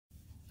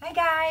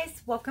Hi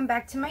guys, welcome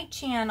back to my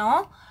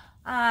channel.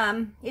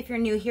 If you're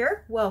new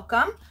here,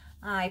 welcome.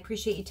 I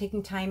appreciate you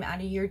taking time out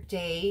of your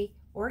day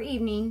or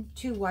evening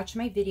to watch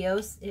my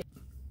videos.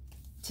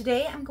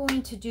 Today I'm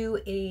going to do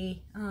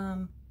a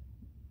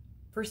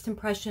first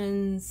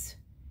impressions,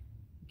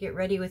 get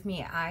ready with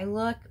me eye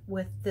look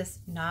with this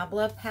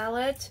Nabla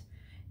palette.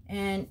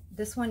 And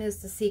this one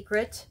is the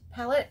Secret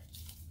palette.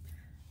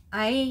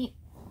 God,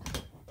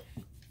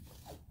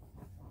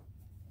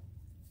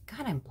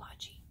 I'm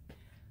blotchy.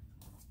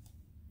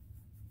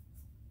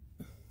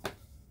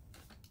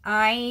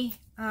 I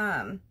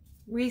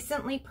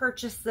recently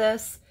purchased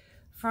this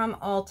from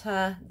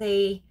Ulta.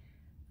 They,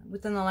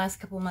 within the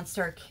last couple of months,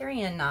 started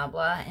carrying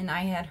Nabla, and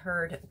I had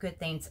heard good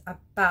things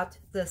about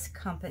this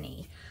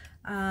company.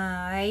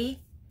 I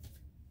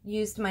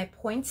used my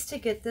points to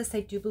get this. I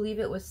do believe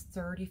it was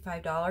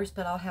 $35,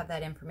 but I'll have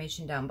that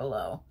information down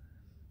below.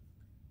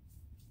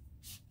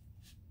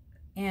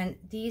 And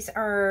these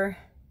are,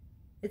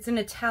 it's an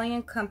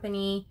Italian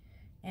company,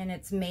 and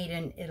it's made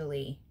in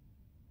Italy.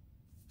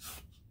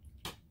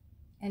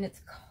 And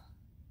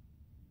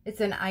it's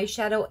an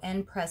eyeshadow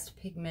and pressed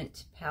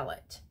pigment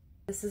palette.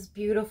 This is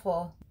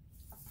beautiful.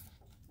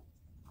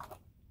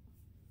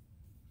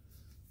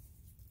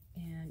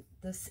 And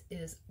this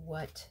is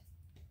what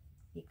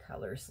the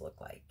colors look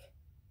like.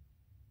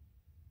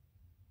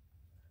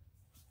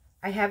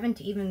 I haven't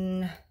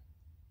even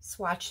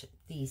swatched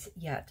these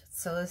yet,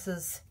 so this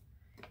is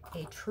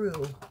a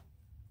true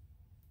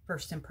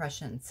first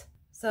impressions.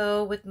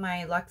 So with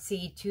my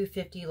Luxie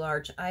 250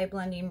 large eye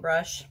blending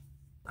brush,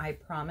 I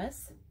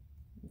promise,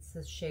 it's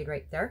this shade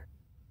right there.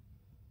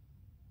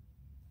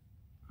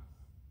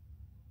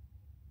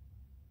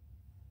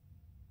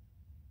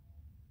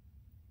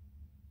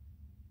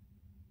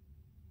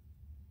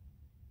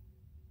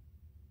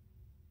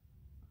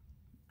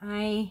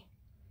 I'm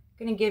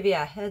going to give you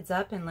a heads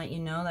up and let you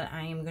know that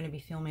I am going to be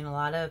filming a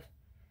lot of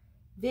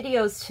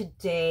videos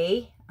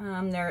today.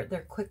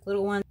 They're quick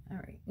little ones. All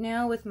right,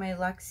 now with my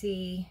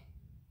Luxie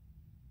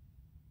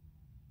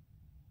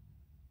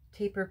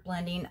tapered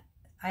blending,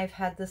 I've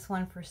had this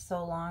one for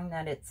so long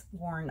that it's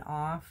worn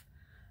off.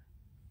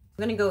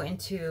 I'm going to go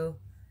into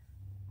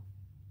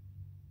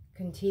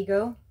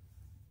Contigo.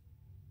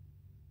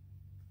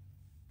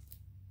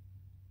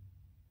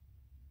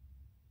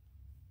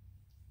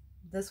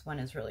 This one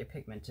is really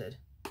pigmented.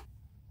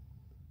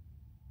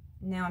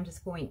 Now I'm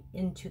just going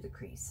into the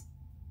crease.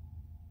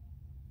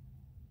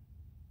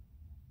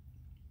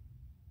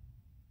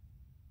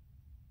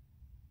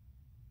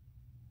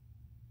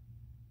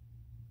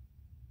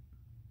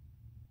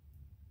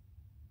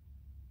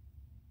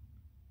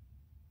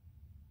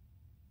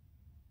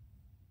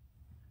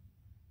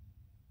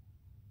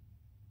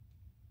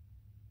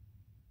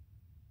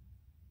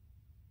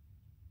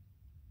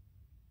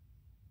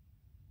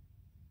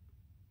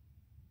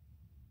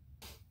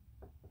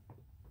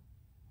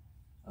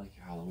 I like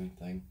your Halloween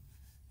thing.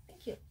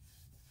 Thank you.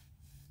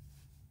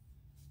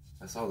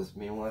 I saw this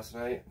meme last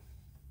night,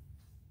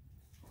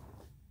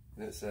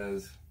 and it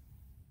says,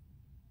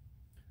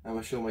 I'm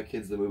gonna show my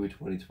kids the movie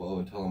 2012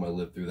 and tell them I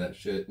lived through that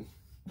shit.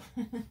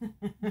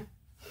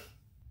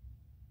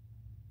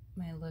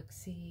 My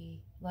Luxie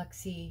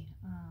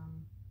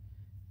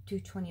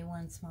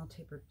 221 small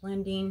tapered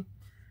blending.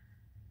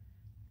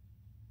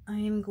 I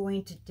am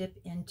going to dip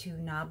into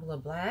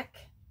Nabla Black.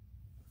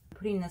 I'm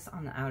putting this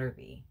on the outer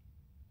V.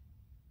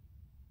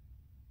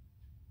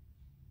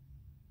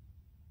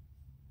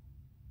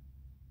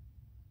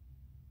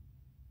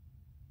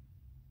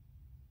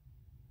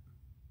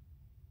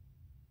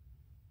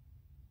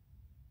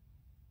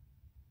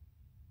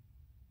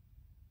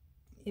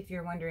 If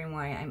you're wondering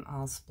why I'm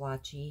all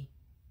splotchy,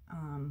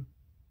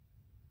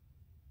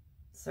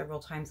 several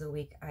times a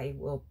week I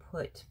will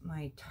put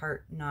my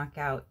Tarte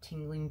Knockout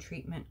Tingling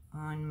Treatment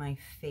on my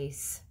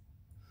face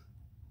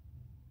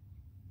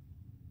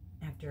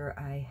after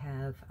I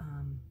have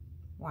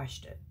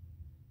washed it.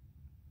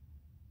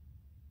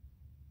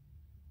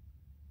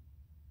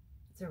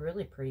 It's a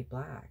really pretty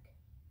black.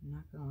 I'm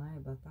not gonna lie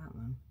about that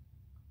one.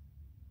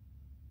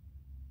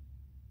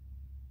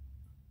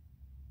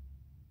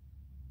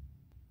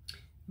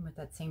 And with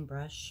that same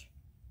brush,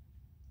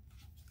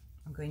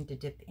 I'm going to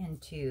dip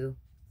into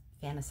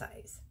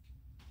Fantasize.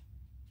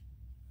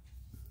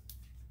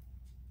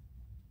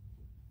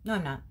 No,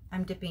 I'm not.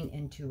 I'm dipping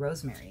into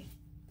Rosemary.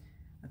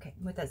 Okay,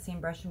 with that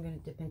same brush, I'm going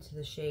to dip into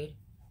the shade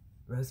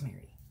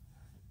Rosemary.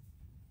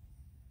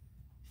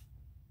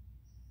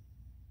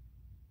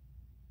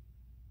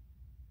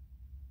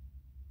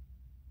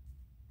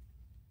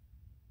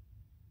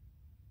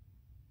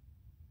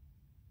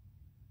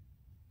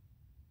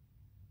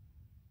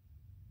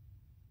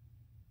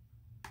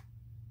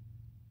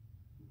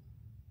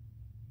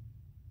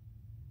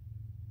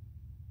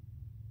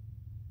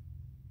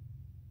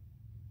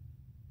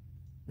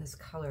 This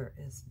color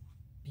is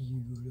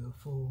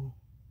beautiful.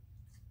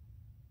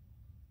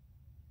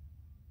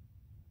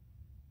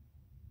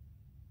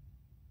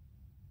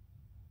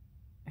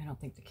 I don't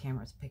think the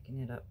camera's picking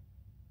it up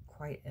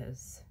quite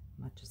as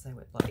much as I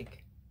would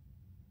like.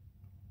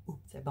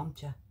 Oops, I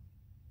bumped you.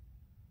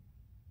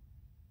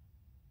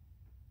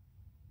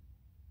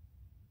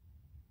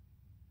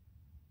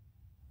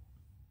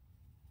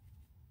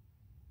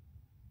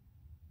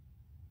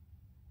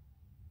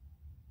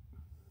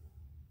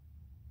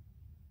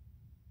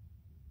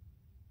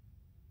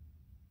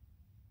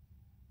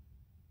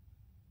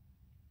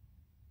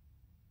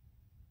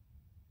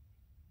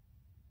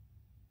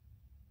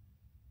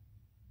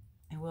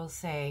 will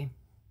say,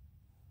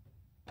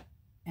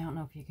 I don't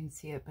know if you can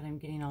see it, but I'm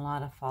getting a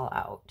lot of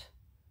fallout.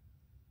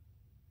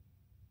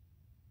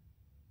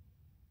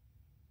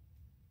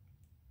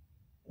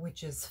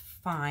 Which is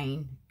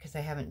fine because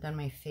I haven't done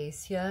my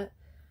face yet,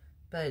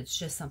 but it's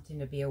just something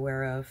to be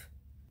aware of.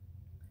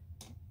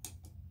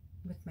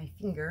 With my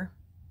finger,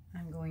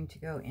 I'm going to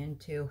go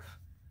into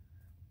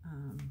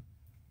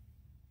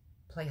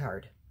Play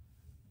Hard.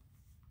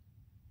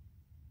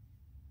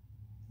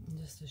 And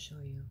just to show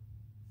you.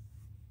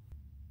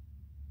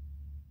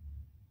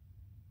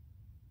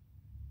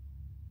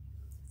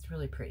 It's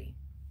really pretty.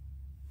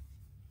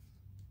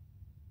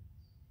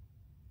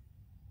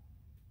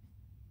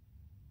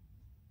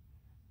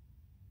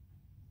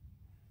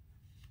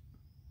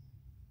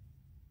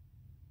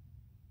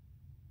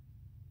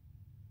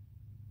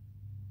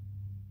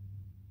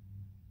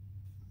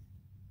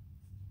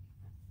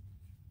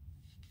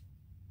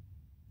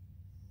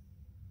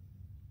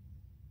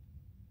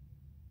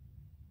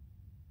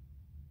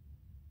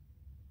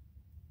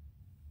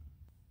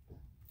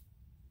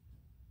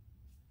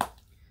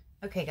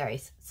 Okay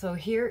guys, so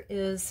here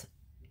is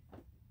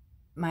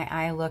my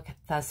eye look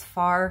thus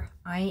far.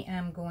 I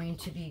am going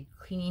to be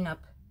cleaning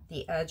up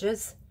the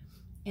edges,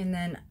 and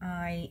then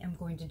I am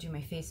going to do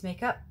my face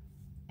makeup,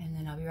 and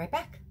then I'll be right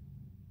back.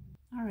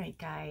 All right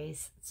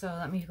guys, so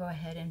let me go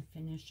ahead and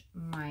finish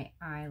my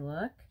eye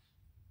look.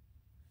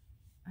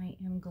 I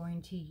am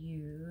going to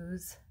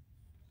use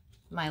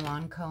my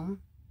Lancome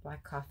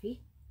Black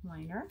Coffee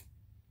liner.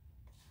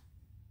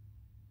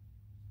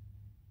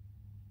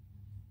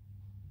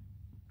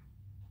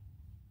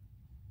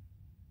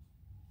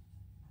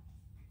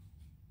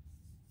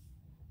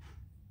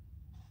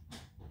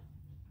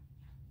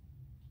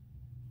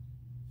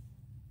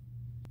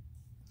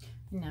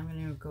 Now I'm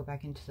going to go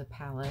back into the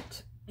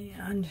palette,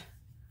 and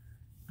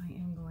I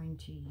am going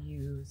to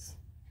use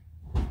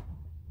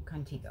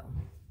Contigo.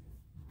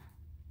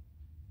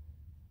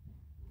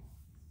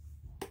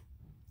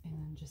 And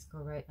then just go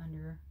right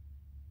under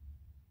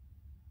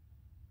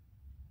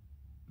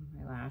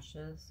my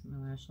lashes,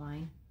 my lash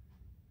line.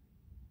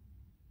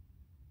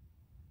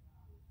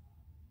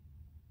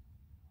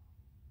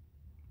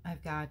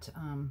 I've got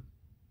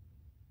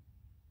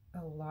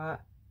a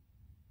lot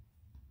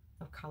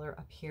of color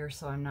up here,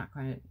 so I'm not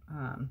going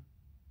to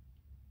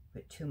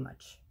put too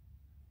much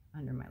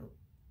under my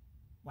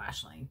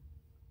lash line.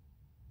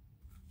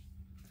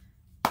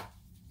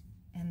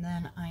 And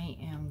then I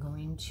am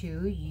going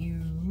to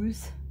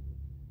use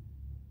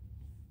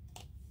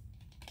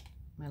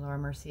my Laura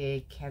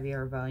Mercier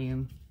Caviar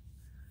Volume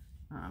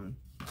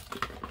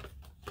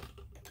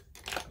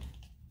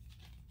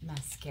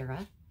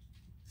mascara.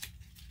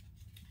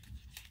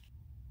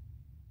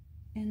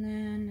 And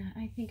then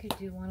I think I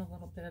do want a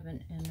little bit of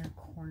an inner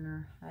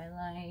corner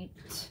highlight.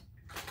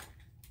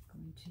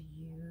 I'm going to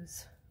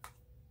use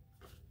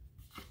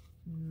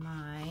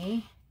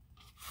my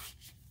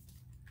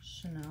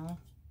Chanel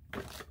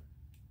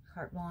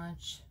Carte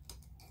Blanche.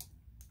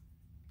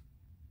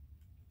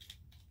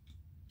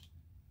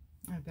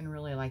 I've been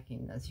really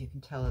liking this. You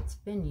can tell it's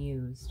been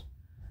used.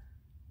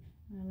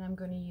 And I'm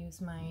going to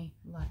use my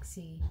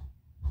Luxie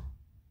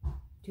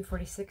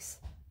 246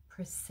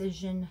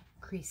 Precision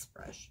Crease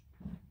Brush.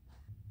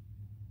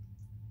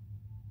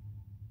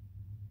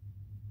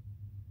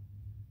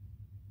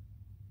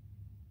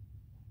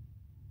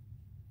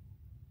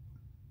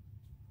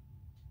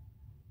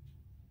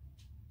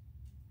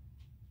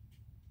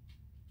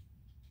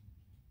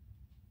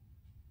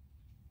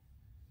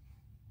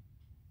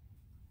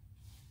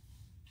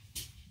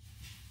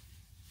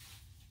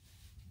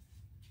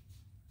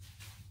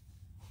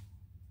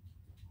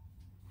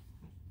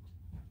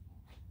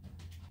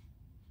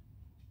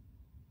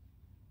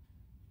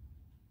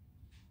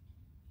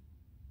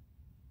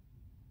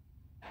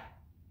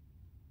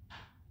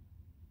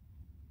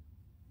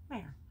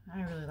 There,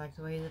 I really like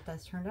the way that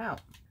that's turned out.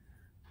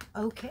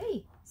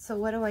 Okay, so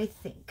what do I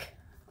think?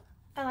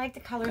 I like the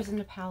colors in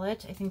the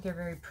palette. I think they're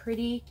very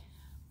pretty.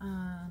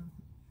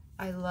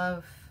 I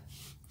love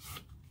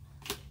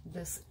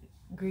this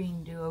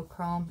green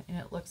duochrome, and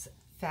it looks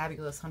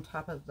fabulous on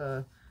top of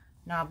the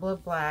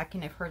Nabla Black,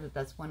 and I've heard that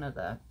that's one of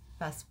the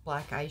best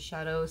black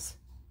eyeshadows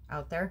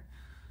out there.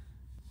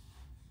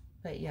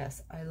 But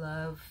yes, I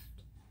love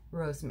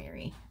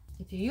Rosemary.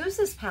 If you use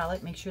this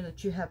palette, make sure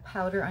that you have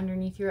powder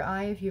underneath your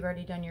eye if you've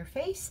already done your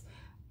face.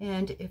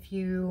 And if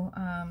you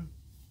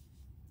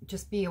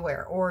just be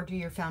aware, or do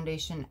your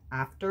foundation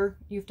after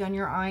you've done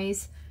your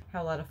eyes.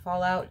 Have a lot of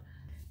fallout.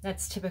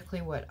 That's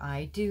typically what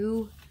I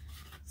do.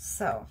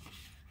 So,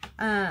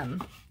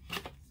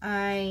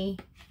 I,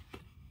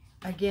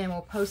 again,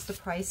 will post the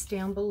price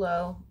down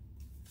below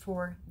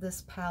for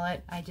this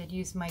palette. I did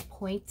use my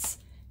points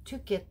to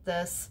get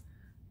this.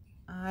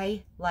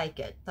 I like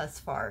it thus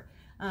far.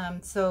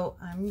 So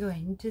I'm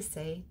going to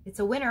say it's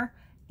a winner,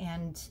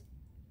 and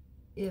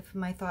if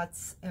my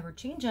thoughts ever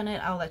change on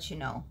it, I'll let you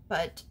know.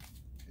 But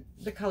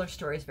the color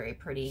story is very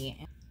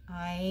pretty.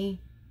 I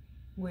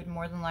would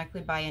more than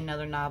likely buy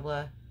another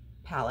Nabla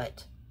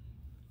palette.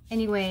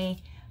 Anyway,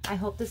 I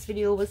hope this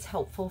video was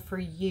helpful for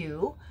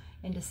you.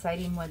 and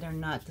deciding whether or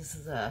not this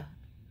is a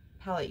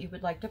palette you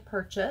would like to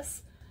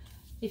purchase.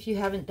 If you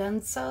haven't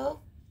done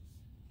so,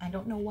 I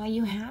don't know why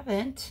you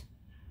haven't.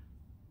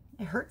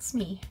 It hurts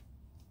me.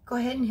 Go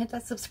ahead and hit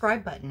that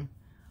subscribe button.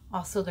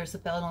 Also, there's a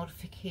bell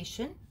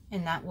notification,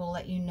 and that will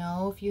let you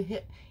know if you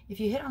hit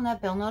on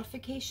that bell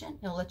notification,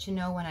 it'll let you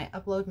know when I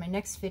upload my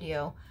next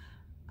video.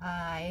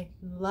 I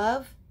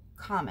love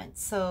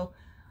comments, so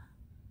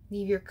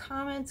leave your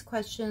comments,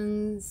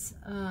 questions,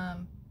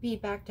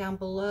 feedback down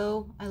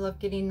below. I love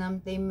getting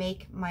them. They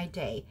make my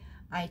day.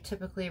 I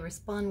typically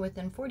respond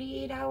within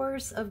 48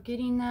 hours of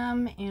getting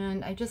them,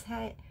 and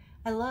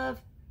I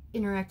love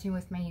interacting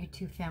with my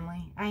YouTube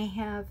family. I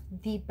have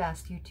the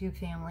best YouTube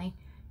family,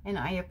 and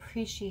I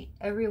appreciate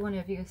every one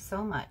of you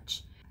so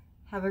much.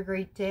 Have a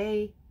great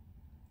day.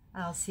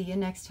 I'll see you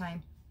next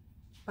time.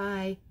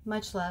 Bye.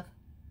 Much love.